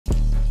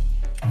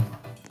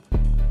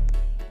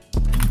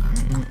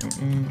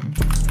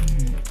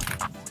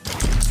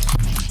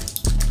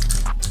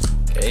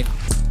Okay.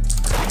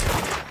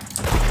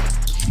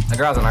 That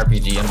girl's an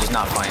RPG. I'm just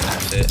not finding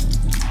that shit.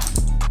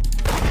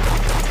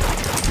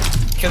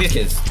 Kill these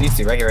kids. These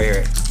two. Right here, right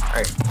here.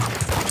 Alright.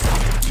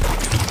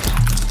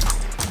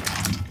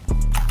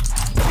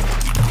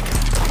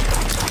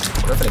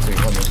 Definitely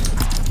 2 1.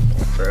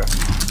 Bro.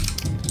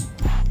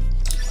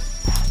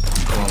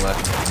 Come on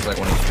left. It's like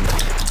 1 HP.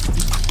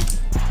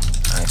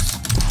 Nice.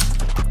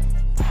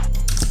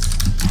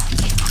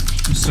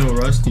 I'm so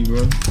rusty,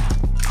 bro.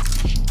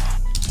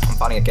 I'm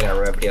fighting a kid at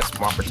Rev. He has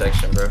smart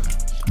protection, bro.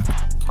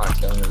 I'm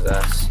killing his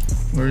ass.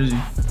 Where is he?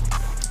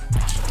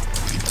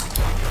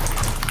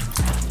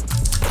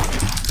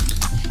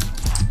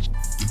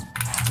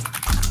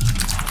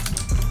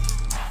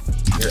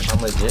 I'm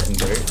legit in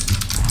dirt.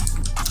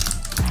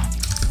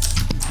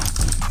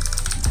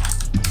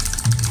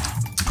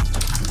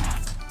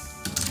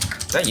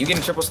 Is that you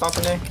getting triple stomped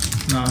in there?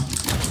 Nah.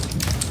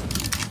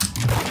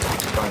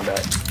 Going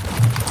back.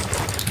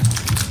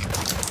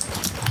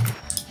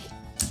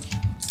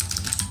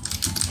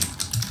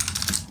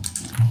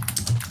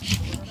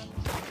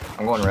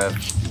 I'm going Rev.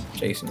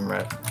 Chasing him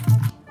Rev.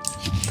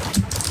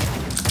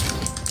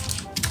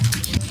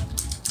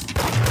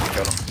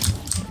 Kill him.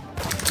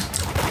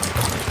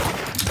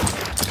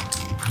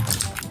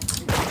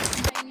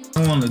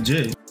 I'm on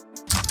legit.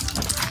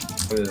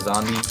 With a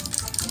zombie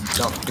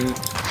jump, dude.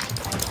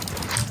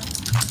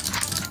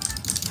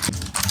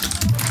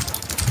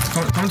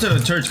 Come to the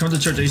church. Come to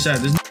church ASAP.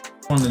 This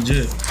on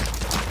legit.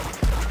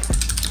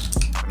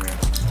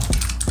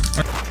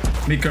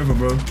 Be careful,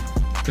 bro.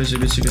 Good shit,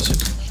 good shit, good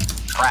shit.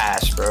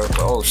 Trash, bro.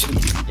 Oh shit.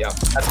 Yo,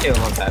 that's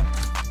killing one tap.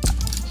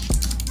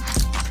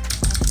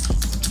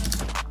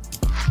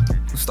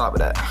 Stop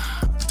with that.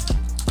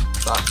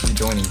 Stop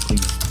rejoining,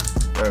 please.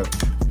 Bro.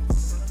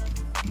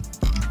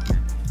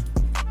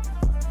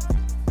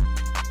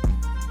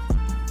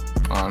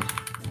 Come on.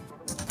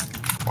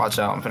 Watch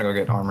out, I'm finna go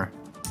get armor.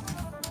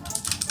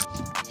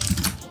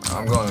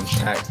 I'm going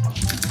back.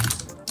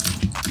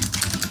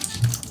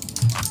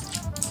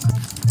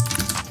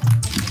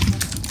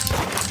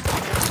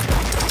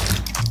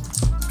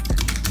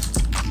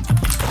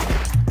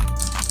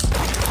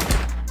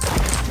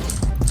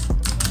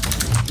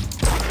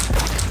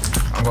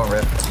 I'm going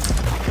red.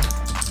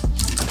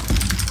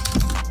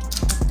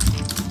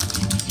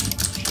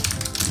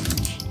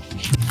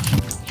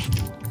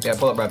 Yeah,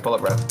 pull up, Brad. Pull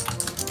up, Brad.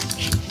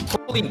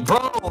 Holy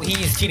bro,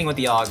 he's cheating with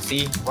the AUG.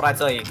 See what I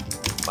tell you?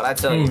 What I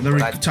tell you?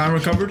 The time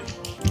recovered?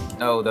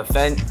 No, the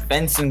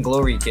fence and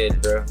glory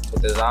kid, bro,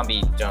 with the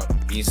zombie jump.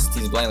 He's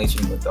blatantly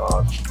cheating with the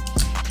AUG.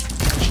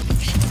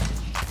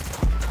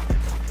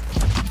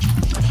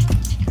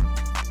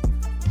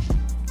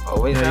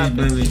 Always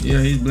happens.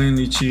 He's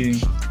blatantly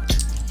cheating.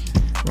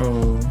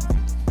 Bro.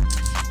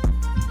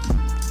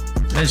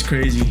 That's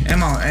crazy.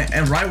 And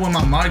right when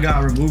my mod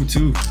got removed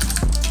too.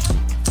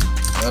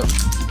 Yep.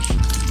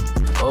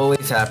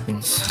 Always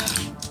happens.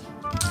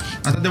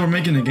 I thought they were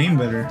making the game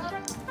better.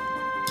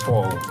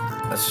 Whoa,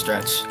 that's a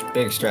stretch.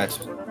 Big stretch.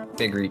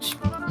 Big reach.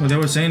 Well, they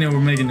were saying they were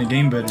making the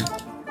game better.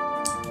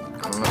 I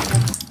don't know.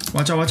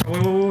 Watch out, watch out.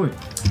 Wait.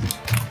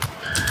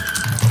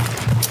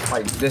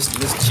 Like, this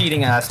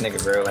cheating ass nigga,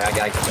 bro. Like,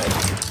 I can tell.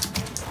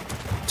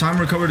 Time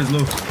recovered is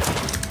low.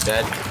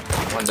 Dead.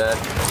 One dead.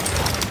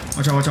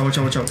 Watch out, watch out, watch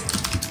out, watch out.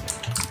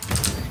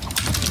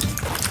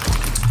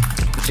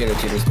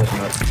 Cheater's pushing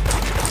up.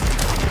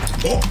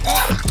 Oh!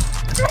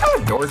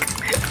 Dork. I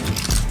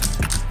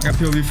got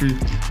POV for you.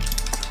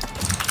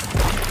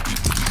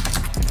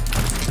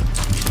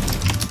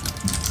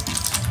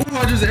 Oh,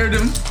 I just aired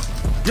him.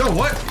 Yo,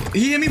 what?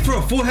 He hit me for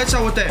a full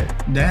headshot with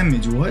that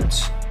damage. What?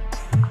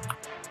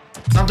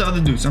 Stop the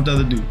other dude. Stop the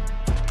other dude.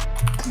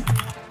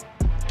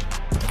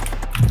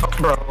 Oh,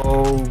 bro.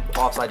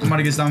 Offside. I'm about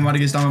to get stomped. I'm about to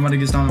get stomped. I'm about to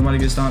get stomped. I'm about to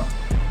get stomped.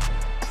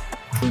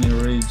 In your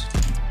rage.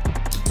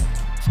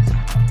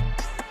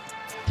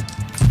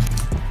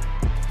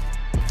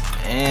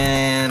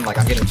 And like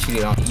I'm getting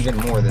cheated on even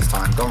more this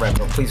time. Go red,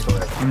 bro. Please go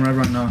red. I'm red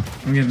right now.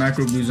 I'm getting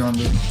macro blues on,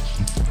 dude.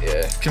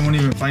 Yeah. Kim won't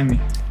even find me.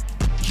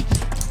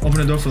 Open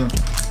the door for them.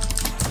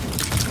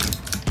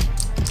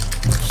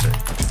 Shit.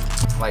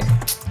 Like,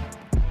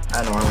 I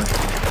have no armor.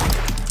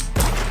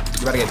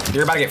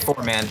 You're about to get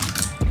 4, man.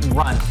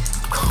 Run.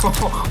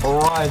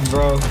 Run,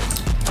 bro.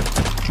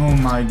 Oh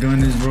my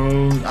goodness,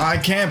 bro. I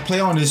can't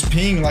play on this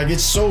ping. Like,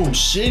 it's so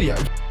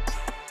shitty.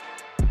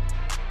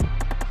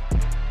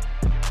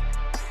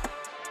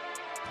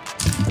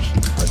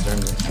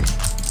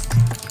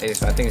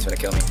 I think he's gonna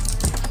kill me.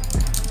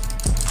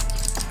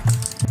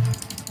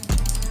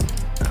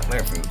 I'm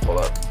gonna pull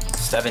up.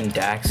 7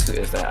 Dax, who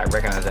is that? I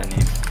recognize that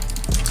name.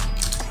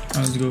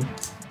 Alright, let's go.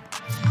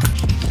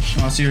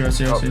 Oh, I see her, I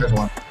see her, I see her. There's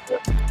one.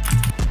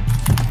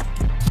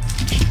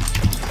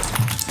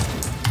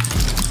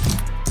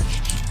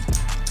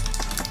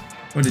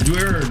 Oh, did you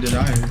hear her or did I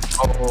hear her?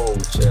 Oh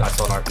shit, I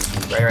saw an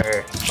RPG. Right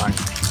here. Fine.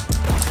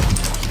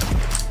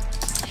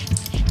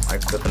 I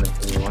clip in the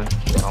 3-1.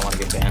 I don't want to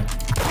get banned.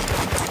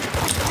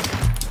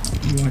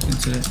 You walked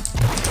into it.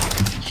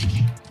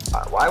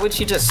 Why would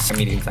she just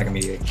immediately attack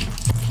immediately?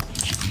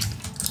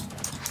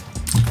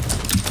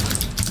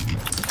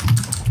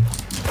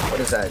 What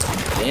is that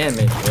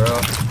damage,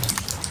 bro?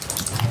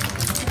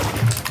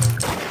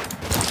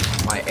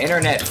 My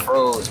internet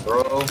froze,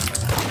 bro.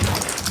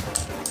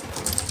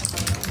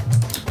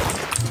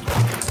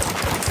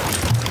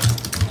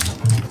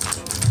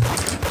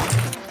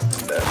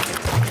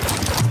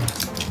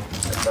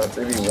 That's a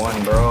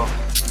 3v1, bro.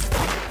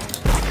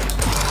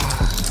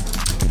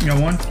 You got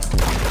one?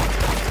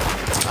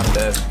 I'm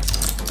dead.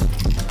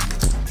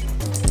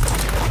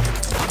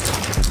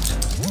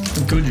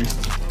 Who killed you?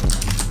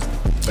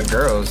 The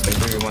girls, they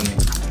 3v1 me.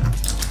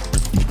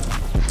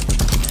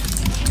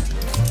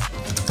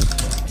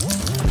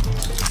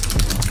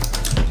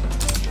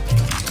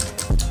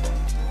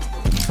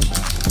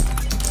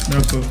 No,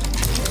 cool.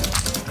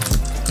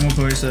 Come on,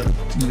 police up.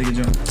 I'm gonna get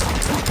jump.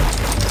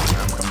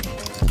 I'm coming.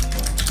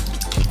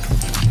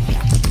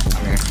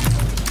 I'm here.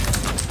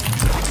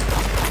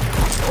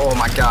 Oh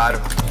my god.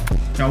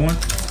 Got one?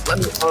 Let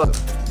me up.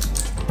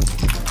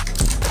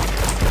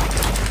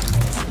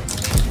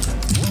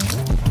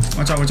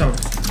 Watch out, watch out.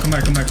 Come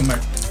back, come back, come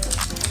back.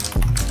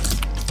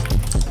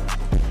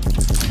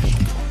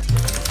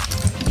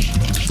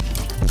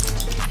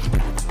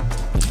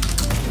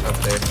 Up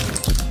there.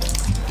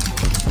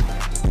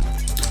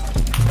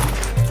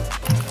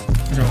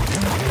 Watch out.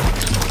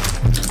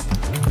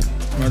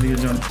 I'm about to get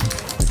jumped.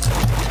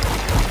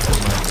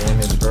 My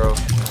damage, bro.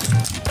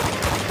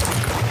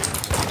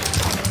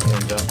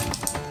 Getting jumped.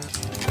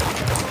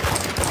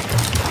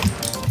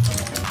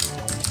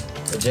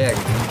 The Jag,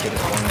 you can get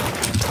his one.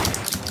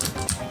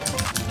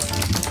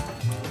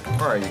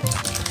 Where are you?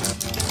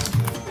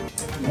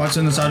 Watch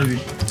on the side of you.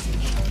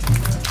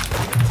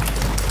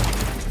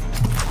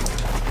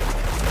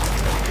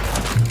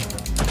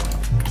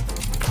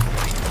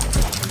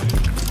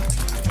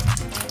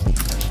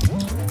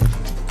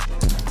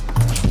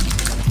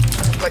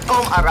 Like,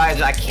 oh my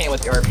god, I can't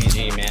with the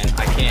RPG, man.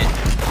 I can't.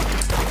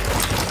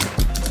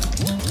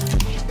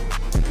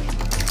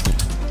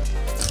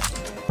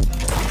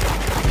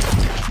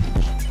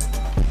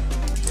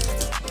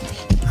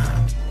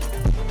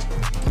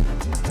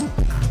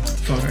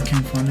 Fuck, I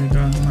can't find it,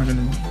 dog. I'm not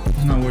gonna.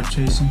 It's not worth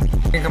chasing.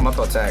 You can come up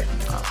to attack.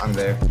 I'm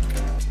there.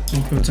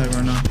 Don't go attack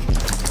right now.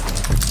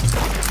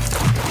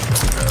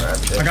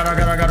 I got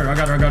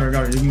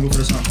her. You can go for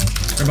the stomp.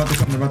 They're about to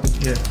come.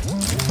 Yeah.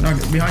 No,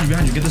 behind you.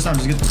 Get the stomp.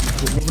 Just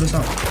go for the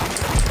stomp.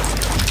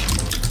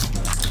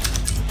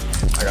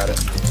 I got it.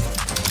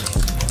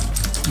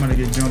 I'm gonna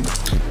get jumped.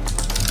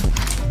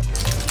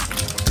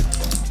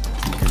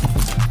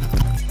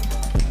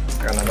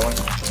 I got another one.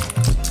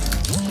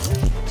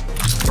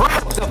 Bro,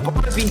 the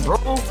Barbie, bro.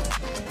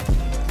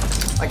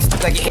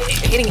 Like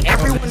hitting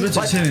everyone. Oh, it's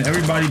just hitting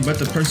everybody but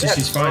the person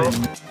she's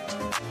fighting.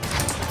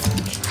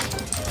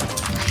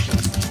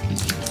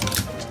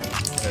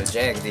 The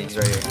Jag digs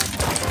right here.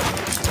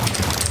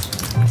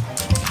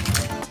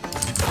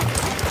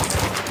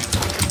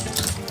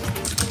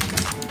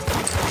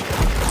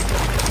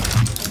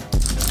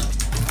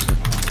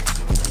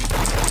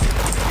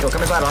 Yo,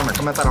 come inside armor.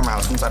 Come inside armor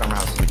house. Come inside armor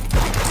house.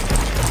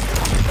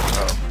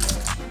 Oh.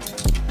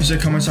 You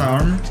said come inside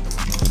armor?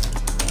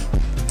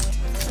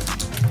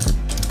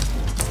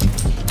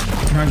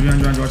 Behind you.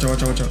 Watch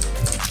out.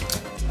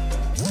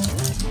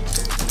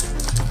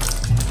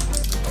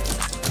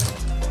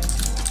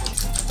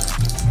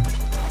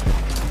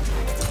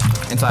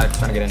 Inside,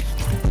 trying to get in.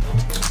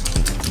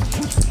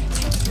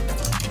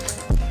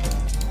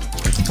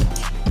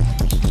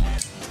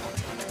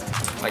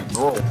 Like,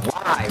 bro,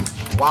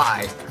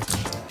 why?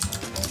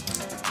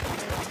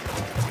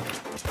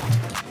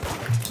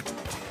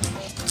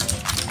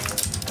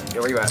 Yo,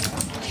 where you at?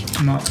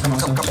 I'm out. Come.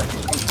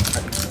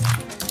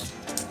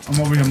 I'm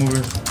over here.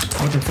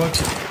 What the fuck?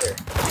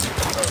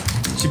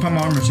 She popped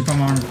my armor. Just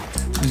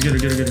get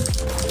her.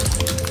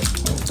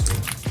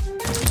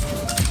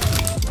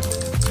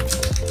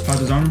 Pop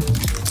his armor.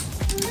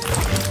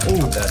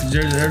 Oh,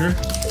 there.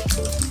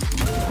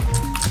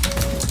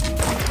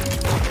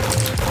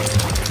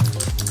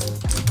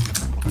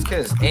 This kid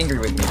is angry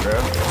with me, bro.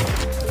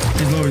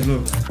 He's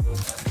low.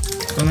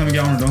 Don't let me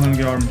get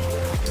armor.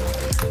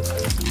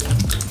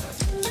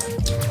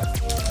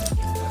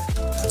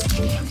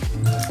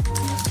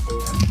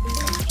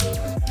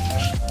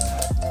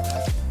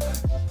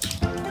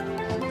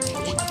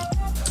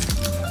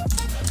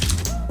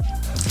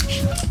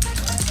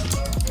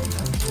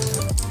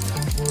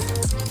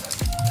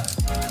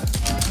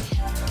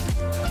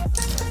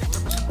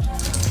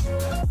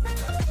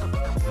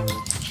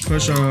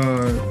 Push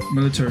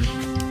military.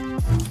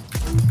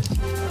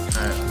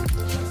 Alright.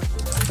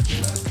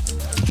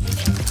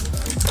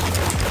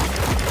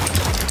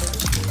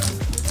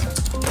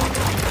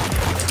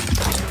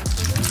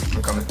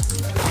 I'm coming.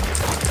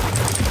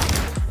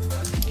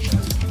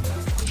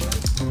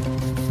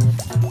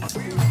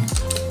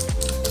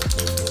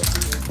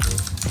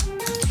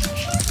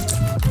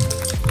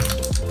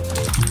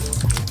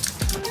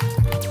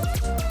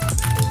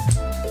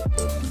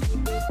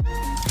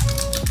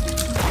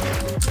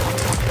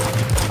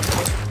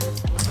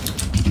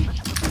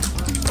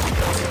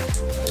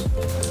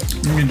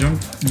 can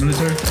jump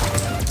military.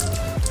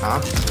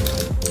 Huh?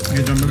 You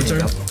can jump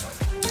military.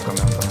 Come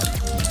on.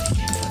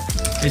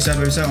 A-side,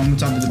 on the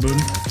top of the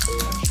building.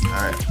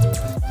 Alright.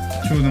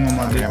 2 of them on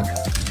my dick.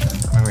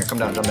 Wait, come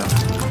down.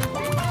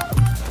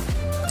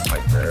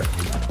 Like there.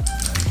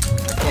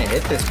 I can't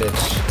hit this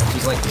bitch.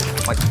 He's like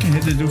I can't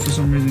hit the dude for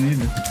some reason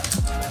either.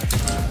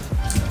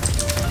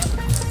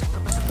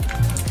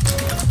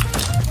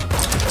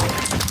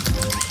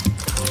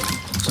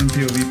 Some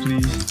POV,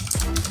 please.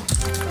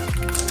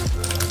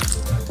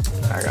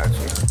 I got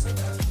you.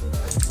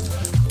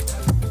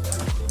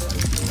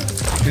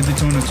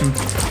 52 on the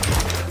 2.